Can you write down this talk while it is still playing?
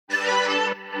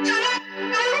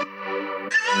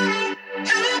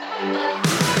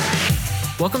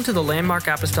Welcome to the Landmark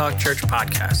Apostolic Church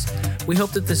podcast. We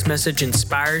hope that this message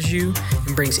inspires you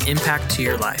and brings impact to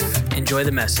your life. Enjoy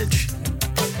the message.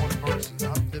 One person.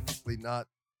 I'm typically not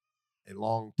a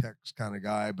long text kind of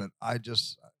guy, but I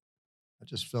just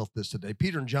felt this today.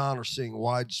 Peter and John are seeing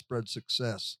widespread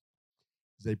success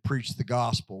as they preach the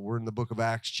gospel. We're in the book of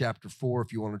Acts chapter 4.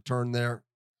 If you want to turn there,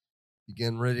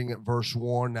 begin reading at verse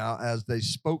 1. Now, as they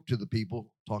spoke to the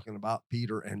people, talking about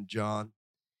Peter and John,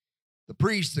 the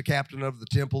priest, the captain of the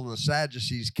temple, and the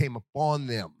Sadducees came upon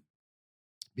them,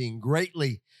 being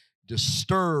greatly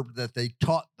disturbed that they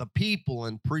taught the people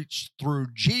and preached through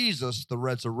Jesus the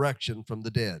resurrection from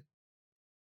the dead.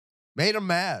 Made them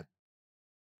mad.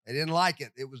 They didn't like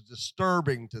it. It was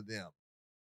disturbing to them.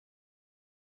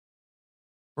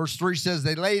 Verse 3 says,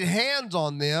 they laid hands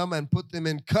on them and put them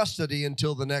in custody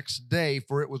until the next day,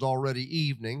 for it was already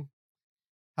evening.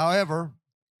 However,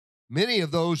 many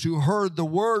of those who heard the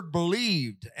word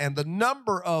believed, and the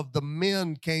number of the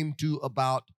men came to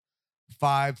about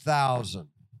 5,000.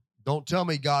 Don't tell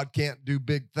me God can't do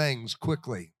big things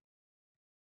quickly.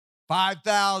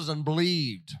 5,000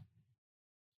 believed.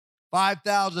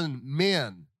 5,000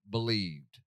 men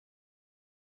believed.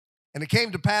 And it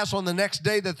came to pass on the next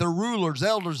day that the rulers,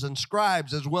 elders, and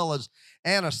scribes, as well as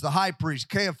Annas the high priest,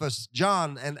 Caiaphas,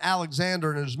 John, and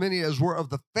Alexander, and as many as were of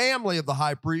the family of the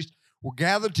high priest, were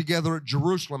gathered together at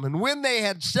Jerusalem. And when they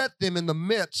had set them in the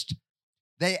midst,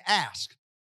 they asked,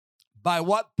 by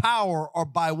what power or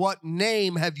by what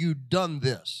name have you done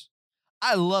this?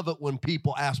 I love it when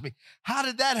people ask me, how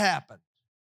did that happen?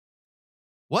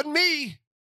 Wasn't me.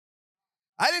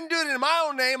 I didn't do it in my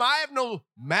own name. I have no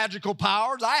magical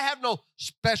powers. I have no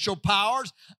special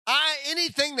powers.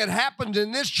 Anything that happens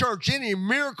in this church, any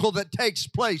miracle that takes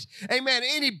place, amen,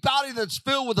 anybody that's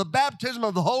filled with the baptism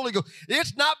of the Holy Ghost,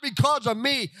 it's not because of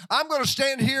me. I'm going to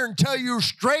stand here and tell you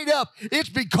straight up, it's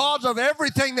because of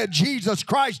everything that Jesus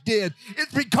Christ did.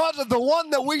 It's because of the one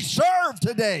that we serve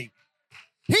today.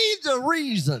 He's the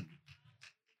reason.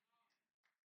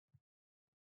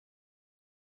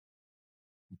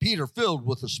 Peter, filled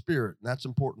with the Spirit, and that's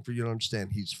important for you to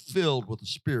understand. He's filled with the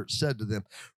Spirit, said to them,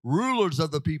 rulers of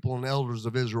the people and elders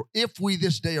of Israel, if we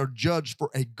this day are judged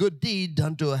for a good deed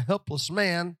done to a helpless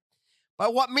man, by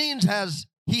what means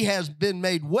he has been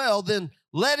made well, then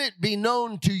let it be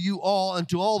known to you all and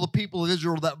to all the people of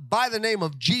Israel that by the name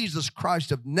of Jesus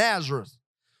Christ of Nazareth,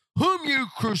 whom you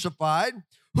crucified,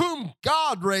 whom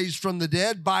God raised from the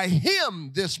dead, by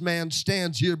him this man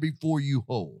stands here before you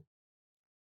whole.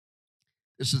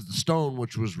 This is the stone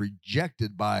which was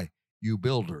rejected by you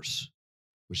builders,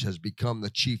 which has become the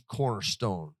chief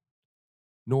cornerstone.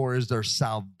 Nor is there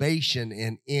salvation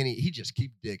in any. He just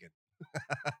keeps digging.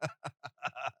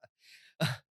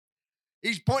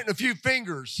 He's pointing a few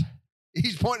fingers.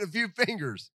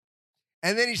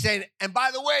 And then he's saying, and by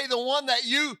the way, the one that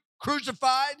you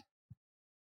crucified,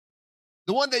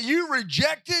 the one that you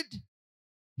rejected,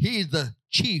 he's the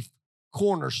chief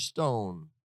cornerstone.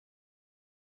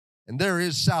 And there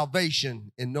is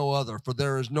salvation in no other, for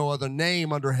there is no other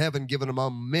name under heaven given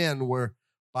among men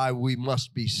whereby we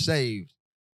must be saved.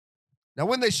 Now,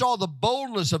 when they saw the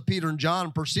boldness of Peter and John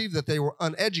and perceived that they were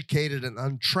uneducated and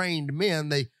untrained men,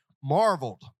 they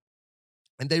marveled.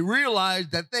 And they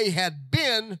realized that they had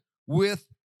been with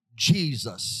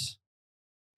Jesus.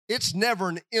 It's never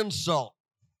an insult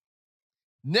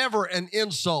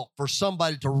for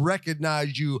somebody to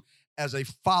recognize you as a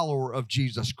follower of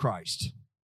Jesus Christ.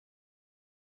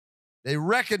 They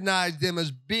recognized them as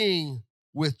being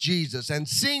with Jesus. And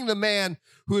seeing the man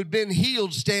who had been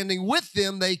healed standing with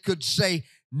them, they could say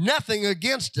nothing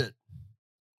against it.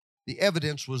 The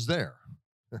evidence was there.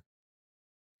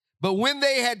 But when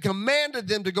they had commanded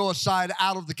them to go aside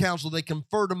out of the council, they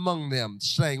conferred among them,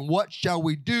 saying, what shall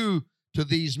we do to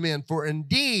these men? For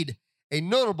indeed, a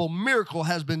notable miracle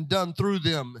has been done through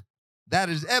them. That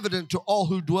is evident to all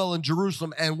who dwell in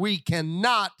Jerusalem, and we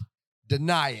cannot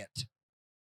deny it.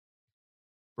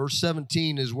 Verse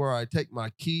 17 is where I take my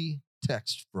key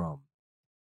text from,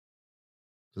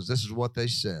 because this is what they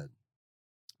said.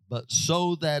 But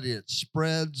so that it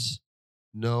spreads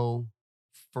no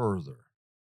further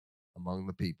among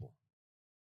the people.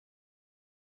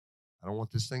 I don't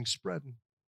want this thing spreading.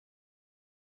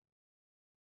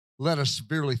 Let us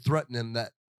severely threaten them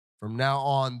that from now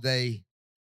on they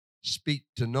speak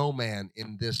to no man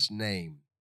in this name.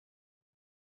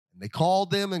 And they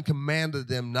called them and commanded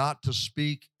them not to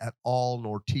speak at all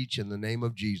nor teach in the name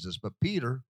of Jesus. But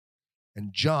Peter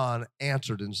and John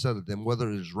answered and said to them, whether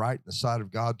it is right in the sight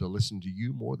of God to listen to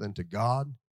you more than to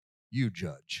God, you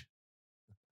judge.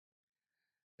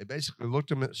 They basically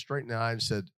looked him straight in the eye and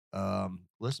said,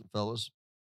 listen, fellas,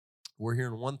 We're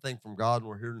hearing one thing from God, and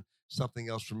we're hearing something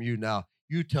else from you. Now,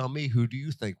 you tell me, who do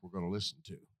you think we're going to listen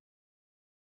to?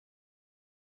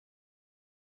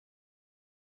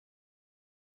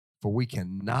 For we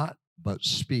cannot but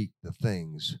speak the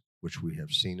things which we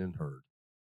have seen and heard.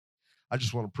 I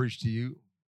just want to preach to you,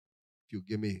 if you'll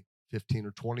give me 15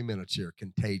 or 20 minutes here,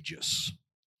 contagious.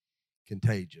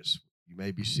 Contagious. You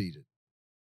may be seated.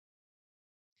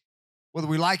 Whether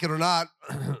we like it or not,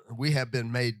 we have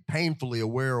been made painfully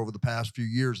aware over the past few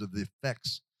years of the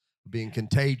effects of being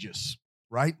contagious,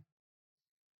 right?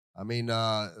 I mean,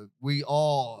 we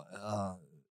all,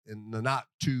 in the not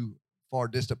too far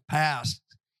distant past,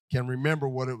 can remember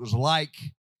what it was like,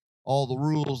 all the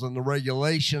rules and the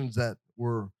regulations that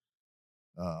were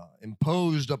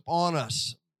imposed upon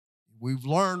us. We've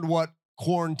learned what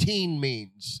quarantine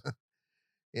means.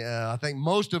 Yeah, I think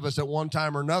most of us at one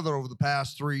time or another over the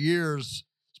past 3 years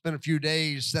spent a few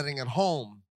days sitting at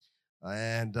home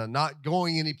and not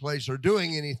going any place or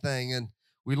doing anything. And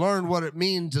we learned what it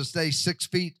means to stay 6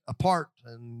 feet apart.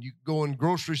 And you go in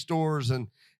grocery stores and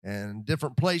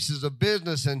different places of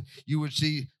business, and you would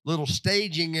see little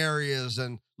staging areas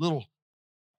and little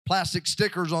plastic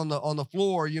stickers on the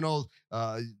floor,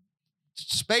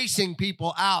 spacing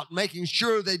people out, making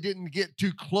sure they didn't get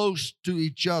too close to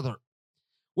each other.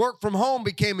 Work from home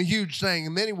became a huge thing,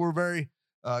 and many were very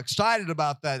excited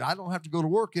about that. I don't have to go to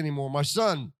work anymore. My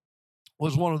son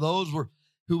was one of those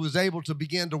who was able to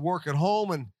begin to work at home,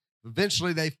 and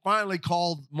eventually they finally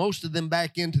called most of them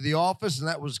back into the office, and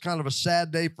that was kind of a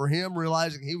sad day for him,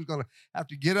 realizing he was going to have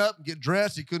to get up and get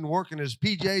dressed. He couldn't work in his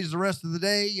PJs the rest of the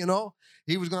day,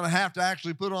 He was going to have to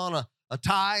actually put on a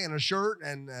tie and a shirt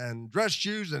and dress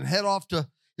shoes and head off to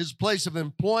his place of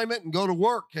employment and go to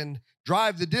work and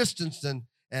drive the distance and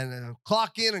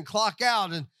clock in and clock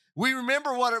out. And we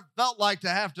remember what it felt like to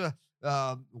have to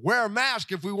wear a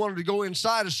mask if we wanted to go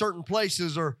inside of certain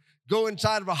places or go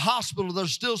inside of a hospital.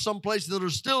 There's still some places that are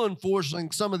still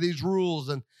enforcing some of these rules.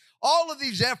 And all of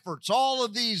these efforts, all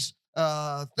of these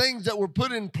things that were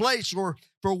put in place were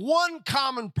for one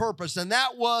common purpose, and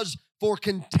that was for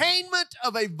containment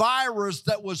of a virus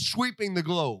that was sweeping the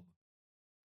globe.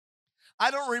 I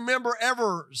don't remember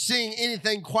ever seeing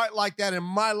anything quite like that in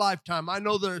my lifetime. I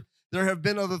know there have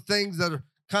been other things that are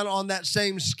kind of on that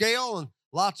same scale, and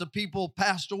lots of people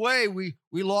passed away. We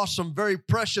lost some very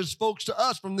precious folks to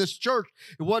us from this church.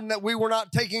 It wasn't that we were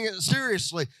not taking it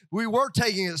seriously. We were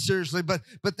taking it seriously, but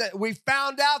that we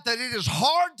found out that it is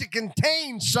hard to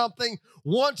contain something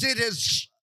once it has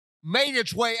made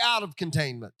its way out of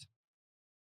containment.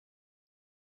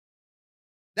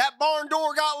 That barn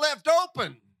door got left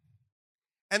open,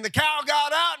 and the cow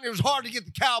got out, and it was hard to get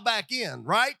the cow back in,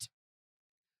 right?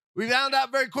 We found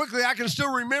out very quickly. I can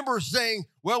still remember saying,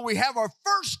 well, we have our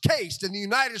first case in the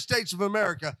United States of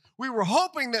America. We were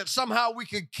hoping that somehow we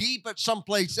could keep it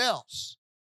someplace else.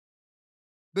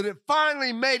 But it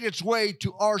finally made its way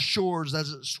to our shores as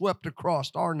it swept across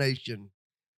our nation,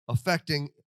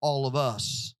 affecting all of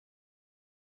us.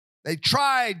 They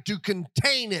tried to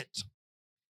contain it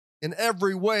in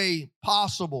every way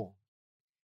possible.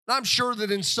 And I'm sure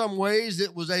that in some ways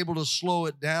it was able to slow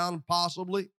it down,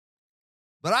 possibly.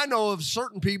 But I know of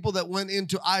certain people that went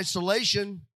into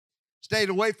isolation, stayed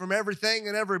away from everything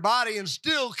and everybody, and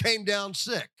still came down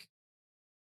sick.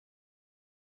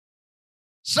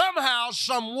 Somehow,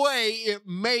 some way, it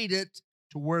made it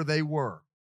to where they were.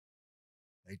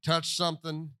 They touched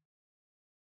something.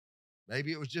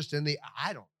 Maybe it was just in the,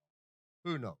 I don't know.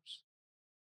 Who knows?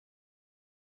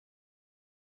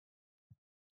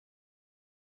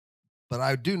 But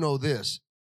I do know this.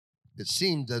 It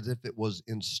seemed as if it was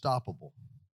unstoppable.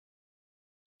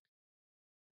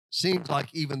 Seems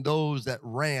like even those that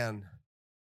ran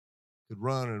could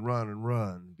run and run and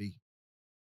run, be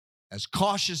as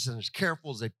cautious and as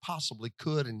careful as they possibly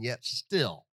could, and yet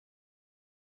still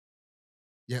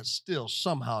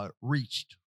somehow it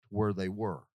reached where they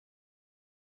were.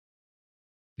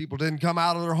 People didn't come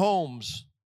out of their homes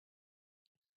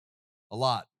a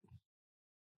lot.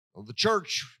 Well, the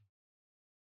church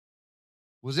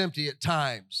was empty at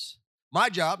times. My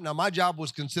job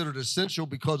was considered essential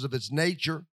because of its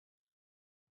nature.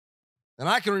 And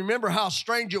I can remember how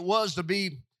strange it was to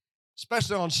be,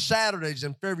 especially on Saturdays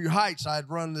in Fairview Heights. I had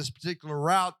run this particular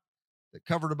route that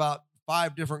covered about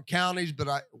 5 different counties, but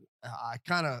I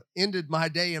kind of ended my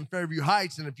day in Fairview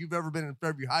Heights. And if you've ever been in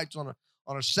Fairview Heights on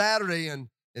a Saturday and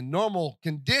in normal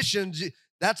conditions,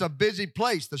 that's a busy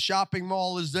place. The shopping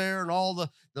mall is there, and all the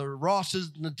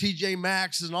Rosses and the TJ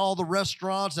Maxx and all the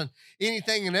restaurants and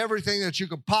anything and everything that you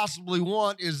could possibly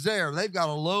want is there. They've got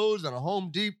a Lowe's and a Home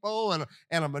Depot and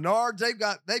a Menards.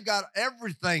 They've got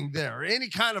everything there. Any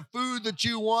kind of food that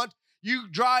you want, You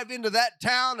drive into that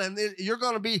town and you're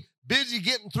going to be busy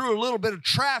getting through a little bit of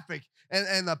traffic,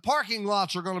 and the parking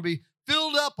lots are going to be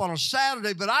filled up on a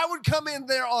Saturday. But I would come in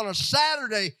there on a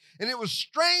Saturday and it was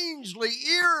strangely,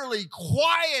 eerily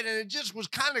quiet, and it just was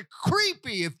kind of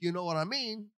creepy, if you know what I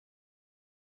mean.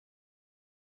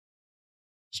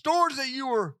 Stores that you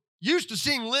were used to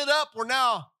seeing lit up were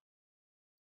now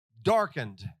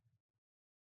darkened.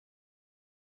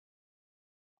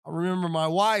 I remember my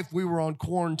wife, we were on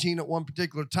quarantine at one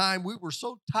particular time. We were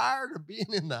so tired of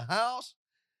being in the house.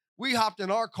 We hopped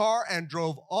in our car and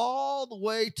drove all the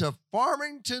way to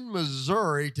Farmington,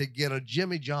 Missouri to get a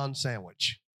Jimmy John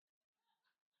sandwich.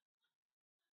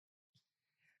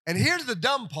 And here's the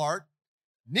dumb part.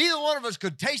 Neither one of us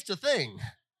could taste a thing.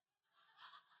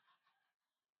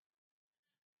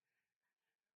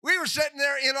 We were sitting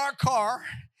there in our car,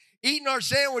 eating our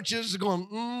sandwiches, going,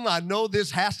 I know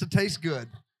this has to taste good.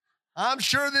 I'm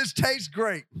sure this tastes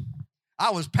great.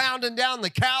 I was pounding down the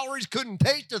calories, couldn't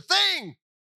taste a thing.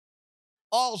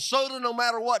 All soda, no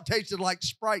matter what, tasted like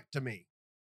Sprite to me.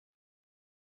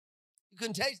 You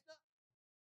couldn't taste nothing.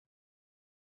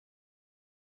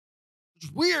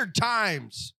 It's weird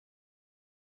times.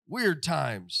 Weird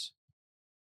times.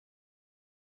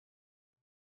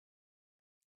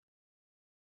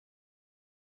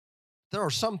 There are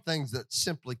some things that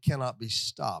simply cannot be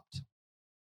stopped.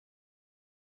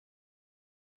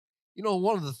 You know,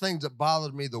 one of the things that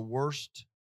bothered me the worst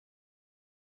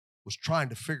was trying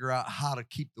to figure out how to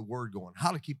keep the word going,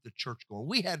 how to keep the church going.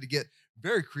 We had to get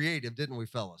very creative, didn't we,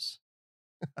 fellas?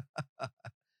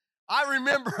 I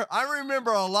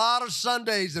remember a lot of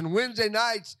Sundays and Wednesday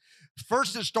nights.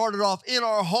 First, it started off in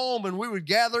our home, and we would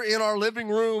gather in our living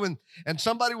room, and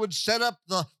somebody would set up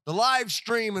the live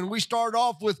stream, and we started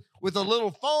off with a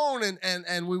little phone,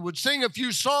 and we would sing a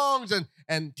few songs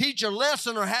and teach a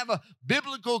lesson or have a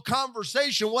biblical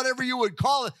conversation, whatever you would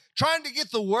call it, trying to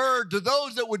get the word to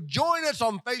those that would join us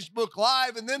on Facebook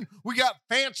Live. And then we got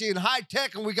fancy and high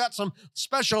tech, and we got some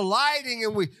special lighting,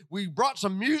 and we brought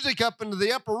some music up into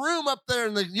the upper room up there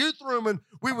in the youth room, and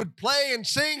we would play and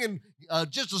sing, and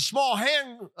just a small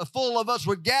handful of us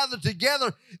would gather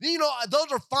together. You know, those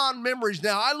are fond memories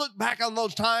now. I look back on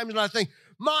those times and I think,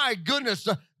 my goodness,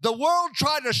 the world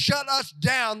tried to shut us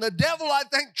down. The devil, I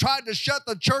think, tried to shut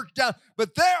the church down.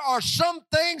 But there are some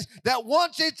things that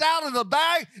once it's out of the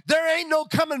bag, there ain't no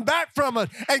coming back from it.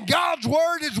 And God's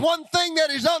word is one thing that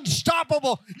is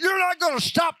unstoppable. You're not going to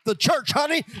stop the church,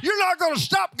 honey. You're not going to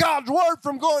stop God's word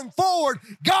from going forward.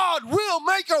 God will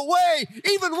make a way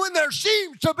even when there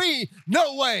seems to be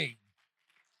no way.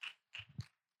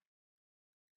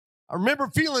 I remember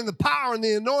feeling the power and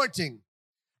the anointing.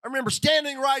 I remember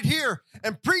standing right here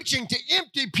and preaching to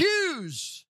empty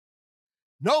pews.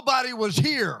 Nobody was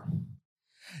here.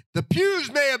 The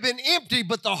pews may have been empty,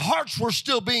 but the hearts were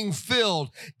still being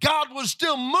filled. God was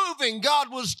still moving.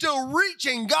 God was still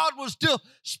reaching. God was still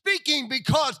speaking,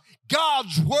 because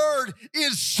God's word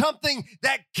is something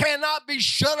that cannot be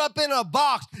shut up in a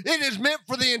box. It is meant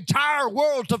for the entire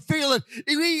world to feel it.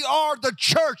 We are the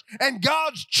church, and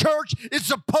God's church is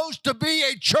supposed to be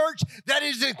a church that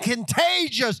is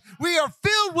contagious. We are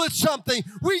filled with something.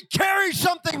 We carry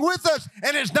something with us,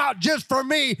 and it's not just for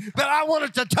me, but I want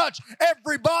it to touch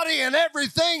everybody and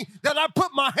everything that I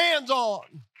put my hands on.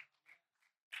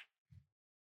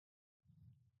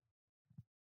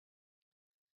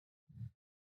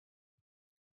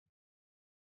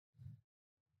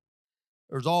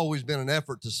 There's always been an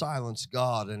effort to silence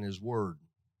God and his word.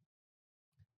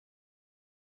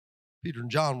 Peter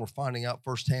and John were finding out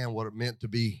firsthand what it meant to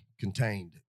be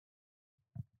contained.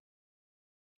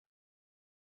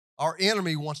 Our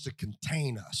enemy wants to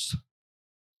contain us.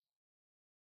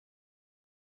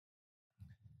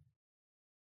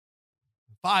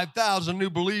 $5,000 new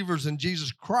believers in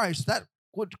Jesus Christ, that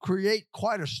would create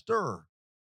quite a stir.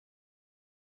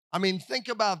 I mean, think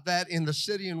about that in the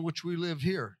city in which we live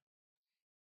here.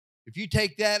 If you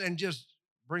take that and just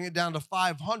bring it down to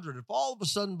 500, if all of a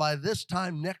sudden by this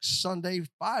time next Sunday,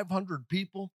 500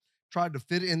 people tried to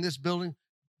fit in this building,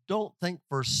 don't think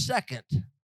for a second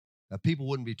that people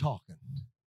wouldn't be talking.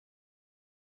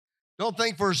 Don't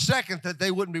think for a second that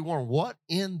they wouldn't be wondering, what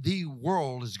in the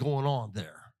world is going on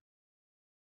there?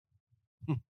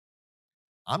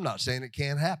 I'm not saying it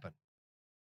can't happen.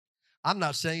 I'm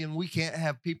not saying we can't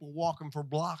have people walking for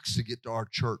blocks to get to our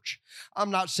church.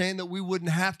 I'm not saying that we wouldn't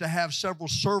have to have several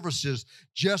services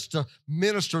just to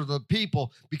minister to the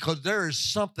people, because there is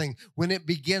something when it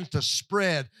begins to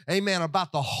spread, amen,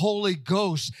 about the Holy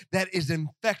Ghost that is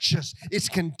infectious. It's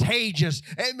contagious.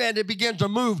 Amen. It begins to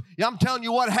move. I'm telling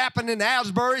you, what happened in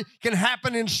Asbury can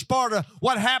happen in Sparta.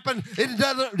 What happened in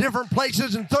different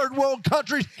places in third world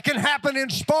countries can happen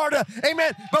in Sparta.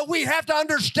 Amen. But we have to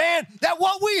understand that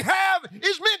what we have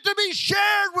is meant to be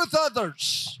shared with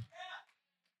others.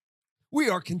 We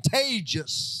are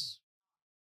contagious.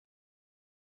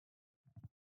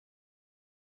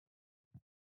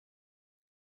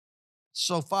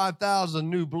 So 5,000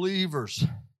 new believers.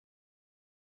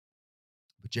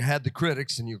 But you had the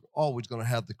critics, and you're always going to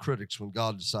have the critics when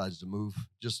God decides to move.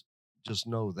 Just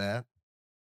know that.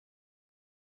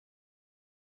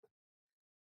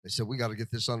 They said, we got to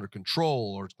get this under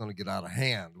control or it's going to get out of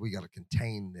hand. We got to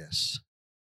contain this.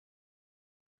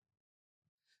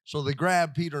 So they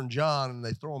grabbed Peter and John and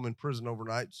they throw them in prison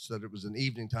overnight, said it was an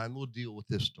evening time. We'll deal with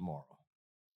this tomorrow.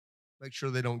 Make sure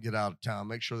they don't get out of town.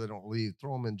 Make sure they don't leave.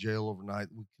 Throw them in jail overnight.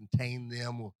 We'll contain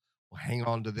them. We'll hang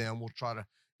on to them. We'll try to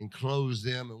enclose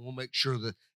them, and we'll make sure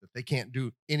that they can't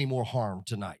do any more harm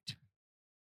tonight.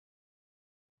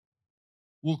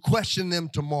 We'll question them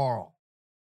tomorrow.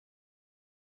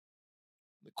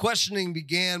 The questioning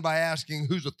began by asking,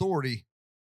 whose authority,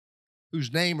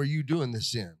 whose name are you doing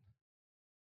this in?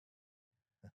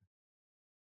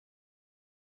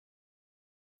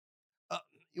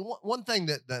 One thing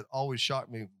that always shocked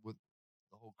me with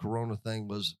the whole corona thing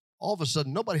was all of a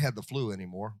sudden nobody had the flu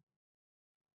anymore.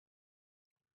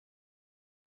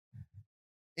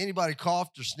 Anybody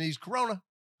coughed or sneezed, corona.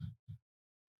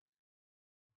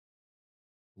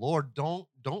 Lord, don't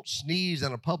sneeze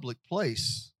in a public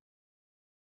place.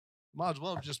 Might as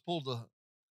well have just pulled the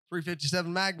 .357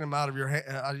 Magnum out of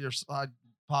your side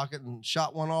pocket and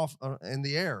shot one off in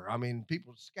the air. I mean,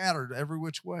 people scattered every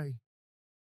which way.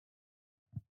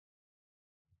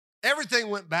 Everything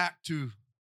went back to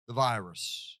the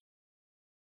virus.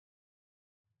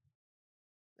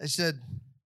 They said,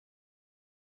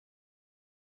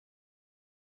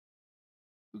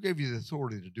 who gave you the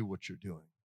authority to do what you're doing?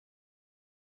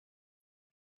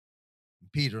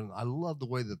 And Peter, and I love the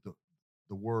way that the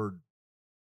word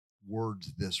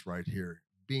words this right here,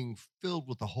 being filled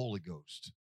with the Holy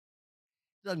Ghost.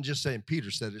 It doesn't just say, and Peter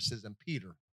said, it says, and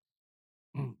Peter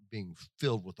being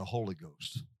filled with the Holy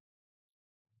Ghost.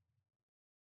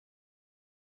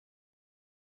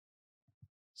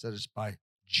 It said it's by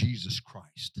Jesus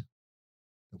Christ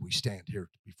that we stand here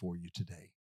before you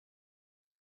today.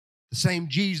 The same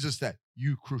Jesus that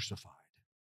you crucified.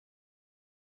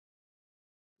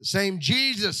 The same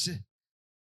Jesus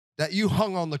that you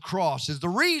hung on the cross is the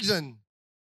reason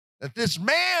that this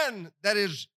man that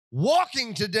is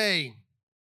walking today,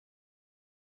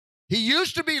 he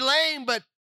used to be lame, but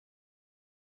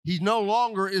he no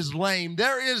longer is lame.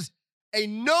 There is a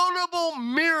notable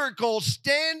miracle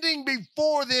standing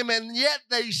before them, and yet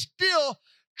they still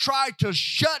try to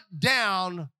shut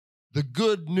down the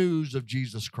good news of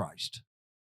Jesus Christ.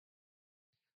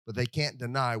 But they can't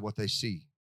deny what they see.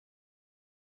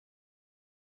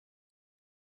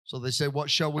 So they say, what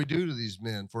shall we do to these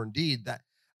men? For indeed, that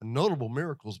a notable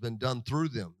miracle has been done through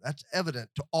them. That's evident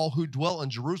to all who dwell in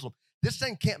Jerusalem. This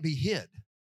thing can't be hid.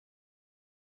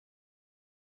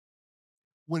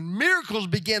 When miracles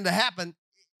begin to happen,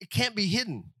 it can't be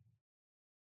hidden.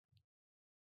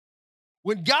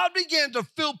 When God began to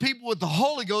fill people with the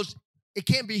Holy Ghost, it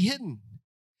can't be hidden.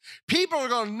 People are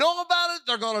going to know about it.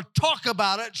 They're going to talk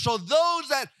about it. So those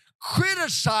that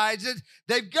criticize it,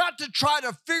 they've got to try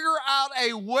to figure out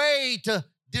a way to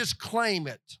disclaim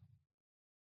it.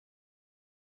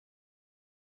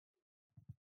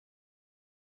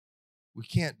 We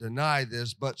can't deny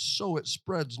this, but so it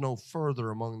spreads no further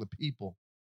among the people.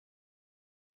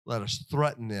 Let us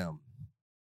threaten them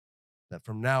that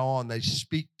from now on they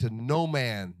speak to no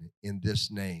man in this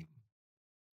name.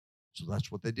 So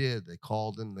that's what they did. They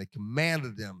called them, they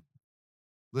commanded them.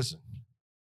 Listen,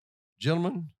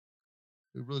 gentlemen,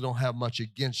 we really don't have much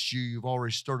against you. You've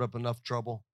already stirred up enough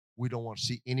trouble. We don't want to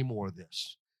see any more of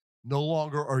this. No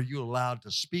longer are you allowed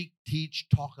to speak, teach,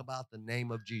 talk about the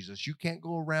name of Jesus. You can't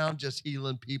go around just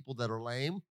healing people that are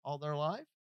lame all their life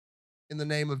in the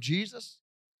name of Jesus.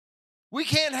 We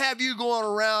can't have you going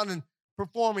around and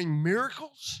performing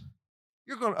miracles.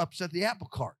 You're going to upset the apple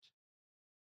cart.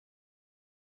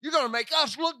 You're going to make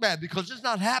us look bad because it's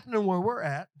not happening where we're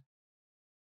at.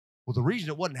 Well, the reason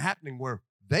it wasn't happening where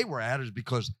they were at is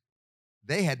because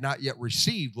they had not yet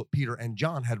received what Peter and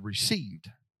John had received.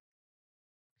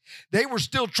 They were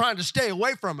still trying to stay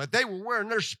away from it. They were wearing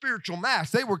their spiritual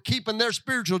mask. They were keeping their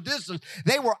spiritual distance.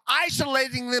 They were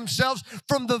isolating themselves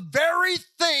from the very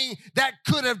thing that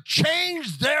could have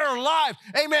changed their life.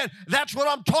 Amen. That's what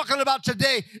I'm talking about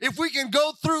today. If we can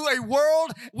go through a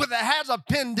world that has a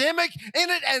pandemic in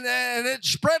it and it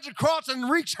spreads across and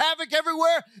wreaks havoc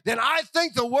everywhere, then I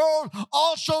think the world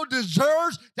also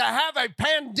deserves to have a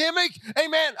pandemic,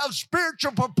 amen, of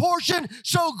spiritual proportion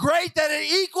so great that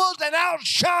it equals and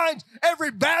outshines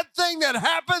every bad thing that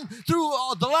happened through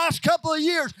the last couple of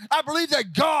years. I believe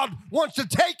that God wants to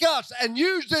take us and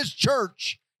use this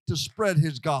church to spread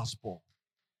his gospel.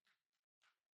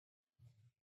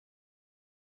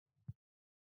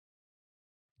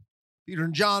 Peter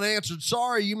and John answered,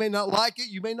 sorry, you may not like it.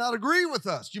 You may not agree with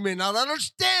us. You may not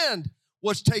understand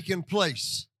what's taking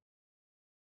place.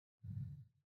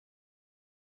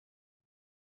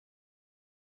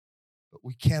 But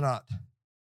we cannot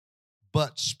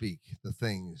but speak the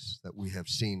things that we have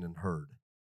seen and heard.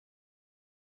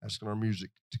 Asking our music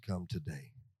to come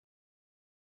today.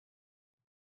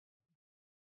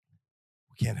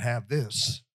 We can't have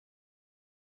this.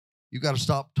 You got to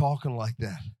stop talking like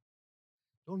that.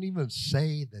 Don't even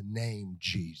say the name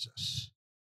Jesus.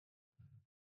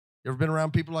 You ever been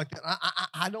around people like that?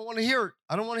 I don't want to hear it.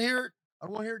 I don't want to hear it. I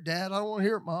don't want to hear it, Dad. I don't want to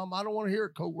hear it, Mom. I don't want to hear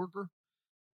it, coworker.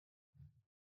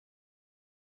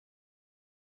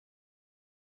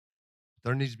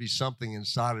 There needs to be something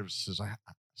inside of us that says,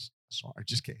 sorry, I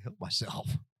just can't help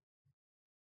myself.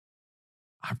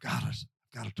 I've got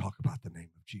to talk about the name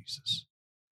of Jesus.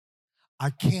 I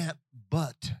can't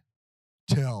but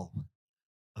tell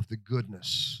of the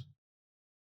goodness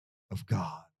of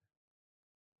God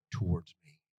towards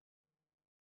me.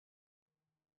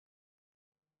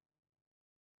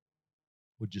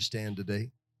 Would you stand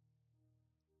today?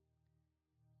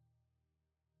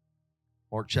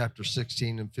 Mark chapter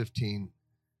 16 and 15.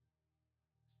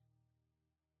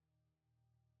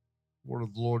 The word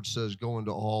of the Lord says, go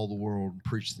into all the world and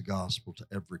preach the gospel to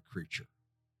every creature.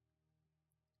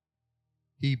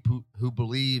 He who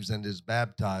believes and is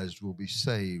baptized will be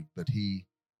saved, but he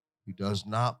who does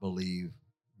not believe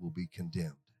will be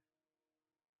condemned.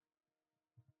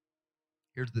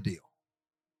 Here's the deal.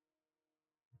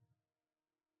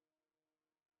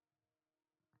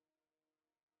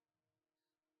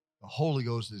 The Holy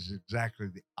Ghost is exactly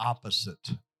the opposite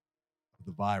of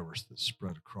the virus that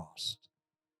spread across.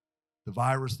 The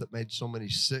virus that made so many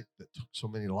sick, that took so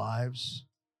many lives.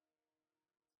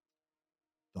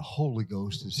 The Holy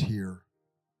Ghost is here.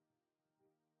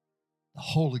 The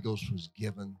Holy Ghost was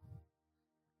given.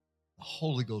 The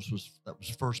Holy Ghost was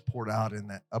first poured out in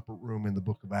that upper room in the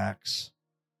book of Acts,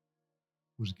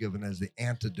 was given as the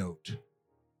antidote.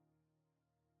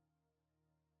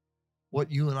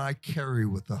 What you and I carry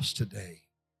with us today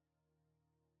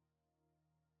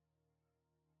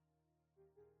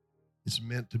is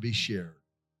meant to be shared.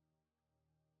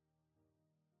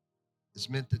 It's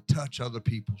meant to touch other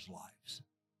people's lives.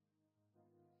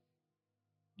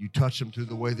 You touch them through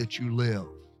the way that you live,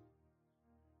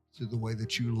 through the way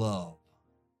that you love,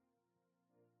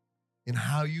 in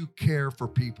how you care for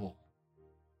people.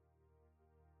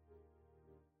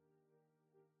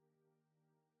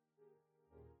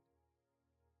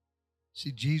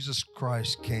 See, Jesus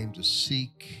Christ came to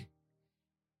seek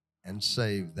and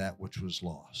save that which was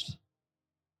lost.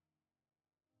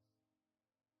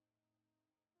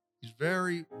 He's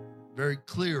very, very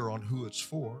clear on who it's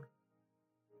for.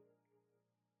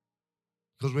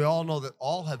 Because we all know that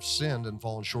all have sinned and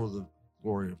fallen short of the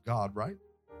glory of God, right?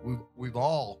 We've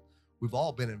all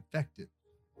been infected.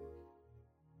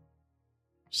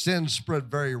 Sin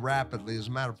spread very rapidly. As a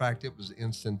matter of fact, it was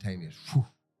instantaneous. Whew.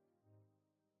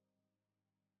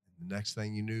 The next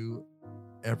thing you knew,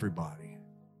 everybody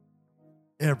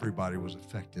was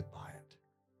affected by it.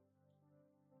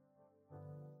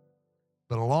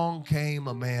 But along came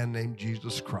a man named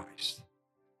Jesus Christ,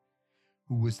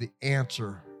 who was the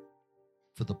answer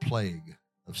for the plague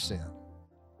of sin.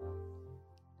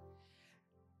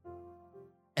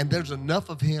 And there's enough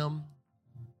of him,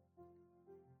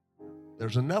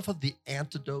 there's enough of the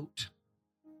antidote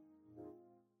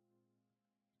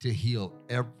to heal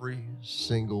every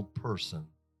single person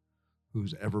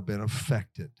who's ever been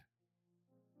affected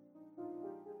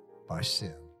by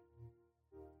sin.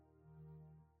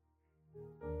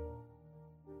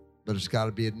 But it's got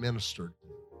to be administered.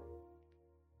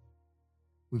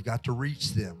 We've got to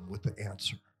reach them with the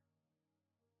answer.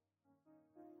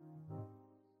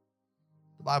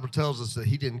 The Bible tells us that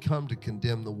he didn't come to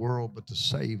condemn the world, but to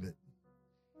save it.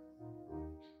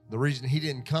 The reason he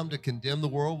didn't come to condemn the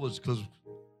world was because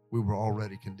we were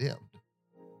already condemned.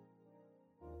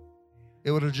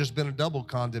 It would have just been a double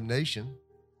condemnation.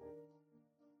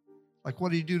 Like,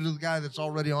 what do you do to the guy that's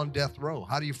already on death row?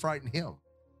 How do you frighten him?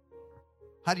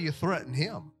 How do you threaten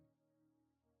him?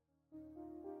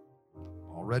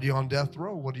 Already on death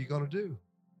row, what are you going to do?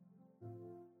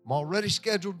 I'm already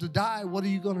scheduled to die. What are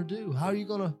you going to do? How are you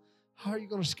going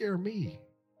to scare me?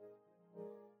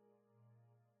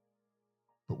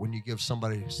 But when you give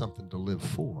somebody something to live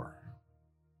for,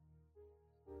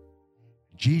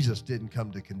 Jesus didn't come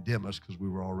to condemn us because we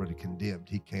were already condemned.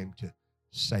 He came to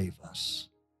save us.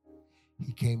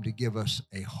 He came to give us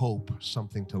a hope,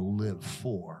 something to live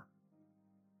for.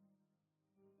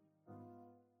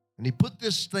 And he put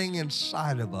this thing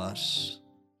inside of us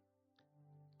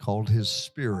called his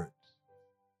Spirit.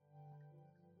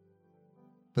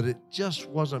 But it just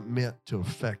wasn't meant to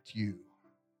affect you.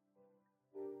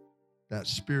 That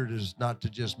Spirit is not to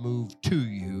just move to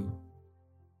you.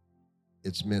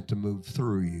 It's meant to move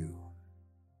through you.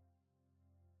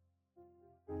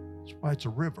 That's why it's a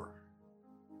river.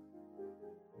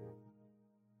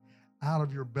 Out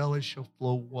of your belly shall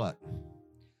flow what?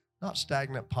 Not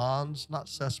stagnant ponds, not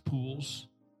cesspools,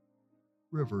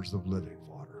 rivers of living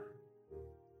water.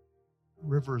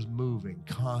 Rivers moving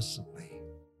constantly,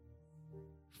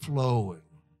 flowing.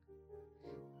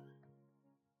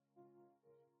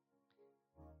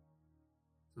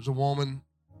 There's a woman,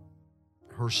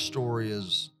 her story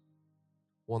is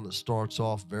one that starts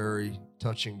off very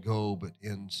touch and go, but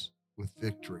ends with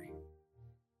victory.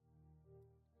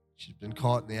 She's been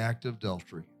caught in the act of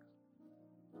adultery.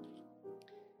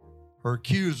 Her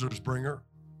accusers bring her.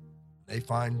 They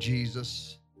find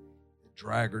Jesus. They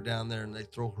drag her down there and they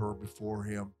throw her before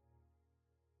him.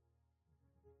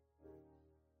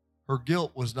 Her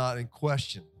guilt was not in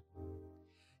question.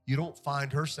 You don't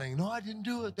find her saying, no, I didn't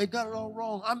do it. They got it all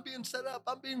wrong. I'm being set up.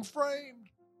 I'm being framed.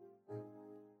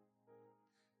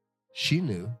 She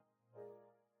knew.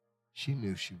 She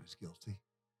knew she was guilty.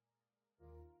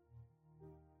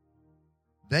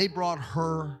 They brought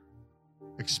her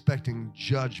expecting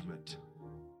judgment.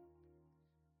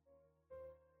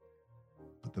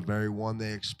 But the very one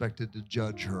they expected to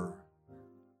judge her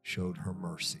showed her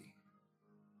mercy.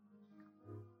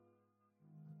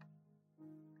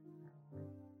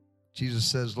 Jesus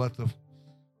says, let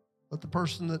the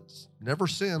person that's never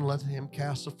sinned, let him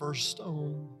cast the first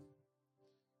stone.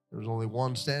 There was only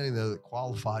one standing there that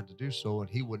qualified to do so, and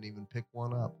he wouldn't even pick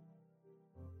one up.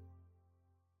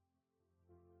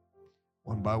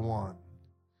 One by one,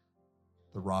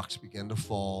 the rocks began to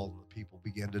fall, the people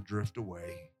began to drift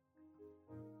away.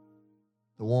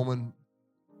 The woman,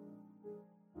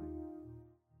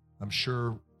 I'm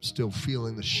sure, still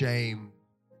feeling the shame,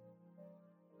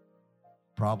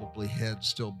 probably head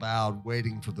still bowed,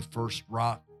 waiting for the first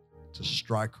rock to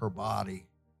strike her body,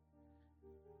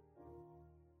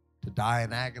 to die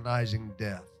an agonizing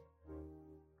death.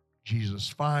 Jesus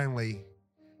finally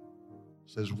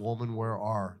says, woman, where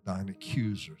are thine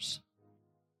accusers?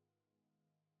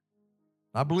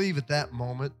 I believe at that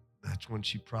moment, that's when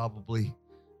she probably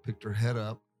picked her head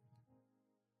up.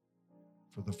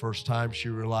 For the first time, she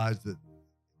realized that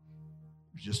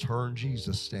it was just her and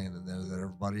Jesus standing there, that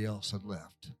everybody else had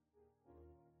left.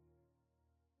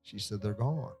 She said, they're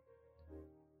gone.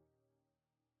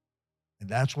 And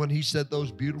that's when he said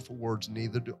those beautiful words,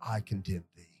 neither do I condemn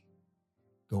thee.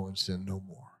 Go and sin no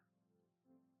more.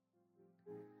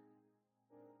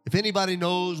 If anybody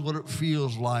knows what it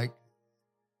feels like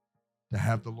to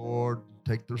have the Lord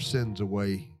take their sins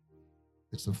away,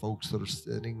 it's the folks that are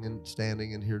standing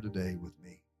in here today with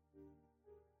me.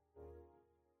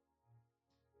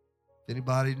 If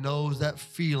anybody knows that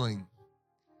feeling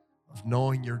of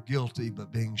knowing you're guilty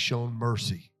but being shown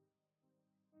mercy.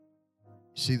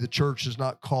 See, the church is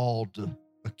not called to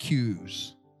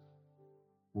accuse.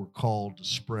 We're called to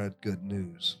spread good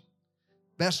news.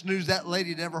 Best news that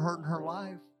lady had ever heard in her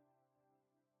life.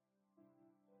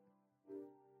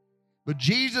 But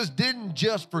Jesus didn't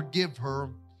just forgive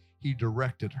her, he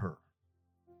directed her.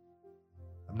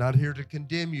 I'm not here to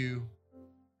condemn you,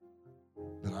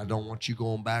 but I don't want you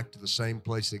going back to the same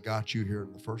place that got you here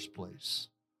in the first place.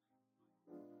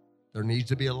 There needs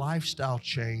to be a lifestyle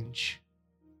change.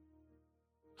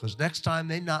 Because next time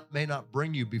they may not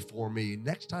bring you before me.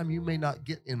 Next time you may not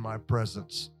get in my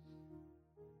presence.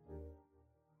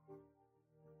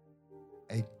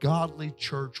 A godly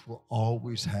church will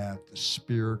always have the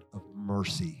spirit of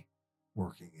mercy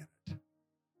working in it.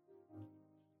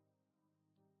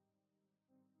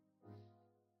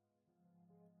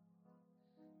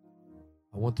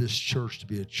 I want this church to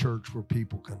be a church where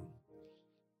people can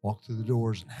walk through the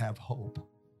doors and have hope.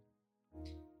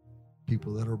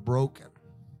 People that are broken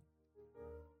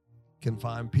can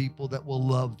find people that will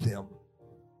love them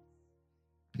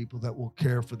people that will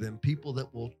care for them, people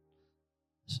that will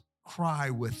cry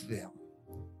with them,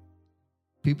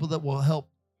 people that will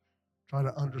help try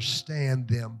to understand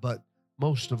them, but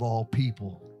most of all,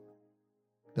 people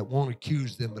that won't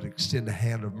accuse them but extend a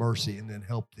hand of mercy and then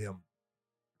help them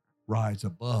rise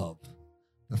above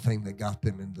the thing that got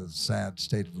them into the sad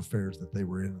state of affairs that they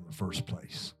were in the first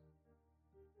place.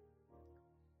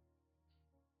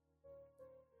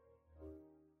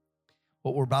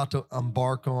 What we're about to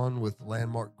embark on with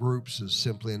Landmark Groups is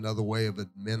simply another way of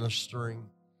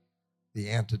administering the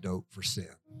antidote for sin.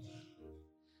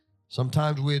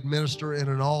 Sometimes we administer in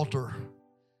an altar.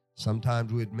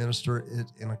 Sometimes we administer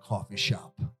it in a coffee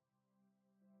shop.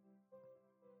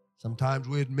 Sometimes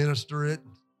we administer it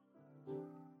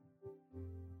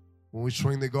when we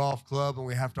swing the golf club and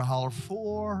we have to holler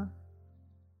 4.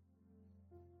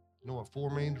 You know what 4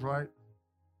 means, right?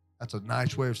 That's a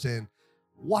nice way of saying,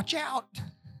 watch out.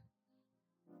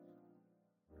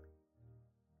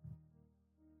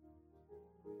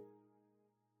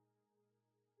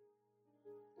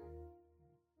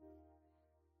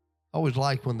 I always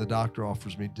like when the doctor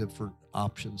offers me different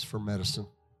options for medicine.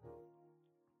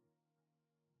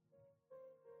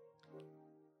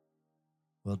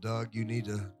 Well, Doug, you need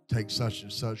to take such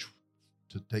and such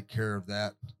to take care of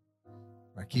that.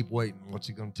 I keep waiting. What's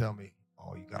he going to tell me?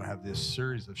 Oh, you got to have this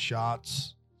series of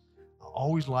shots. I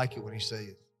always like it when he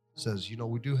says, you know,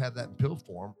 we do have that in pill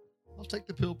form. I'll take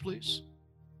the pill, please.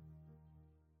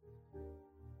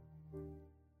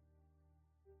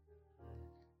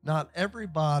 Not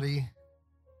everybody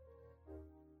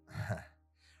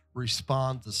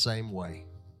responds the same way.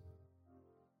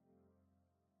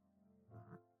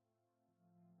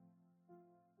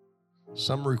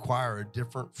 Some require a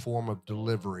different form of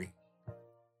delivery.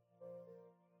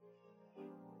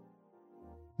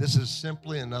 This is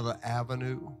simply another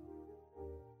avenue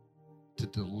to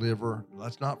deliver.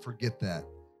 Let's not forget that.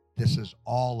 This is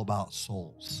all about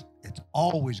souls. It's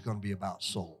always going to be about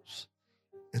souls.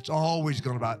 It's always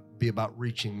going to be about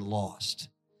reaching the lost.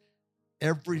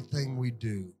 Everything we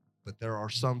do, but there are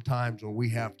some times when we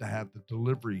have to have the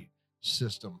delivery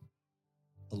system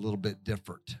a little bit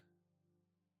different.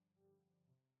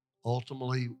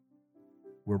 Ultimately,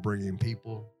 we're bringing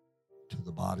people to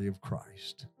the body of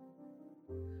Christ.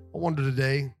 I wonder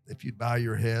today if you'd bow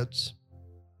your heads.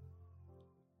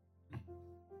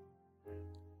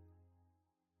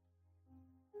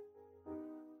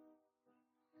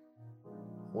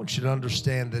 I want you to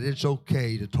understand that it's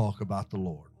okay to talk about the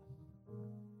Lord.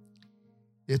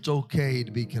 It's okay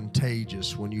to be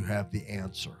contagious when you have the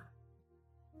answer.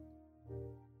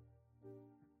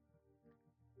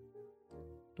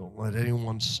 Don't let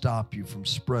anyone stop you from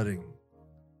spreading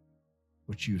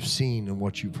what you've seen and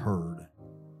what you've heard.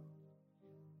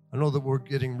 I know that we're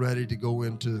getting ready to go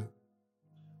into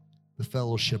the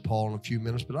fellowship hall in a few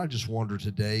minutes, but I just wonder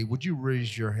today, would you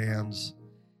raise your hands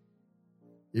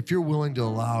if you're willing to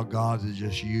allow God to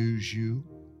just use you?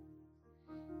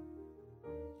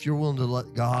 If you're willing to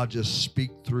let God just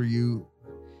speak through you,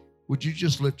 would you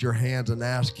just lift your hands and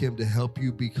ask Him to help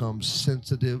you become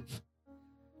sensitive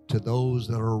to those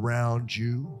that are around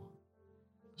you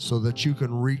so that you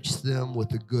can reach them with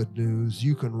the good news?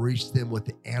 You can reach them with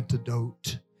the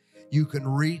antidote. You can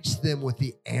reach them with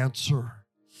the answer.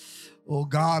 Oh,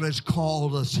 God has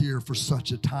called us here for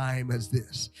such a time as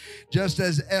this. Just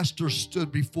as Esther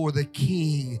stood before the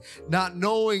king, not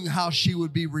knowing how she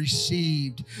would be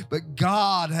received, but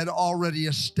God had already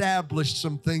established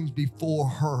some things before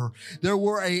her. There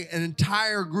were an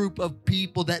entire group of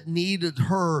people that needed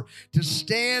her to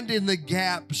stand in the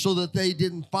gap so that they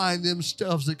didn't find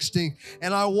themselves extinct.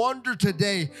 And I wonder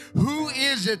today, who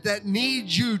is it that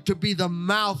needs you to be the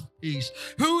mouthpiece?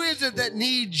 Who is it that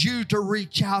needs you to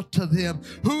reach out to them?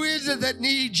 Who is it that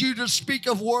needs you to speak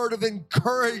a word of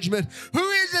encouragement?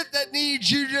 Who is it that needs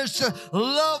you just to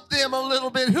love them a little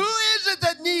bit? Who is it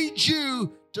that needs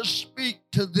you to speak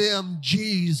to them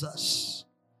Jesus?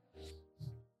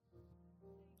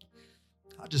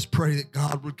 I just pray that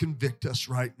God would convict us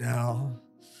right now.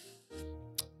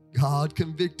 God,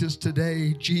 convict us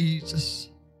today,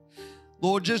 Jesus.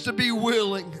 Lord, just to be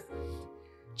willing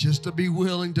to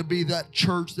be that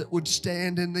church that would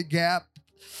stand in the gap,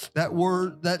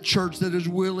 that church that is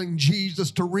willing,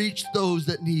 Jesus, to reach those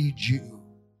that need you.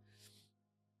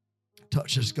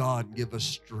 Touch us, God, and give us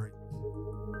strength.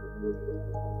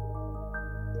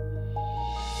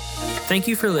 Thank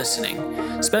you for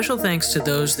listening. Special thanks to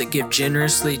those that give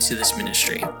generously to this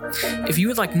ministry. If you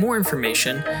would like more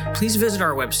information, please visit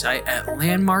our website at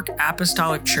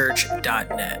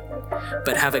landmarkapostolicchurch.net.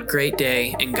 But have a great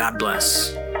day and God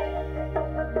bless.